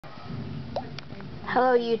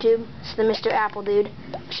Hello YouTube, it's the Mr. Apple Dude.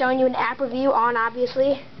 I'm showing you an app review on,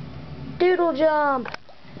 obviously, Doodle Jump.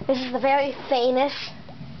 This is the very famous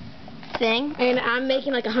thing, and I'm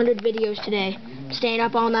making like 100 videos today. Staying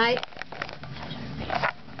up all night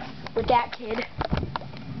with that kid.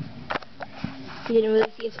 You didn't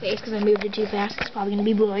really see his face because I moved it too fast. It's probably going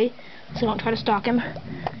to be blurry, so don't try to stalk him.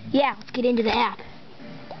 Yeah, let's get into the app.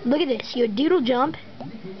 Look at this. You Doodle Jump.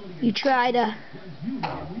 You try to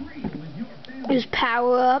use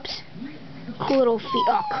power-ups. Cool little feet.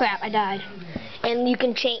 Oh crap, I died. And you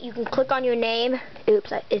can change. You can click on your name.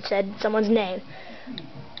 Oops, it said someone's name.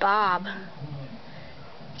 Bob.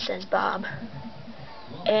 It says Bob.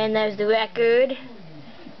 And there's the record.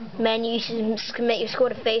 Menu. You can submit your score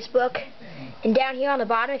to Facebook. And down here on the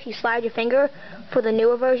bottom, if you slide your finger for the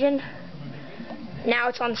newer version, now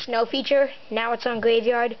it's on Snow feature. Now it's on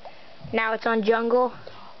Graveyard. Now it's on Jungle.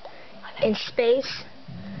 In Space.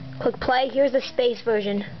 Click play. Here's the Space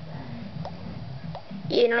version.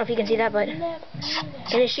 You don't know if you can see that, but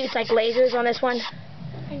and it shoots like lasers on this one.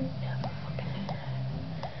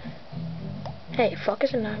 Hey, fuck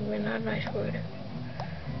is not a nice word.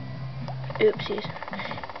 Oopsies.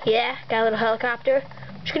 Yeah, got a little helicopter.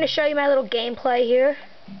 I'm just gonna show you my little gameplay here.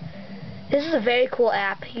 This is a very cool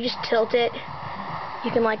app. You just tilt it.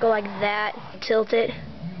 You can like go like that, tilt it.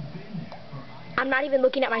 I'm not even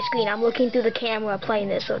looking at my screen. I'm looking through the camera playing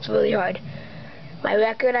this, so it's really hard. My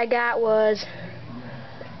record I got was,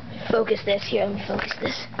 focus this here. Let me focus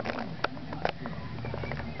this.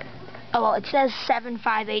 Oh well, it says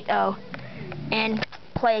 7580. And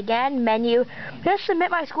play again, menu. I'm gonna submit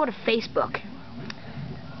my score to Facebook.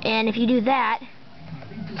 And if you do that,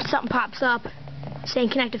 something pops up saying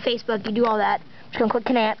connect to Facebook. You do all that. Just gonna click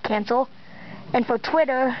cancel. And for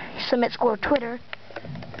Twitter, submit score to Twitter.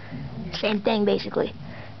 Same thing basically.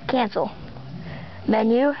 Cancel.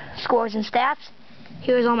 Menu, scores and stats.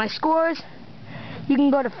 Here's all my scores. You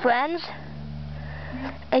can go to friends,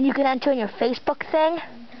 and you can enter in your Facebook thing.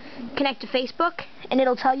 Connect to Facebook, and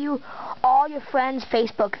it'll tell you all your friends'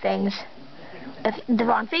 Facebook things if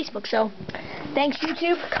they're on Facebook. So, thanks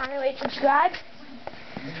YouTube. Comment, rate, subscribe.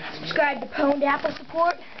 Subscribe to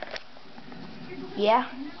PWNDAppleSupport. Yeah.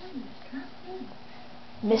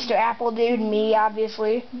 Mr. Apple Dude, me,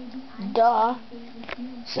 obviously. Duh.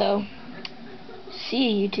 So,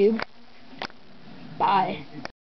 see you, YouTube. Bye.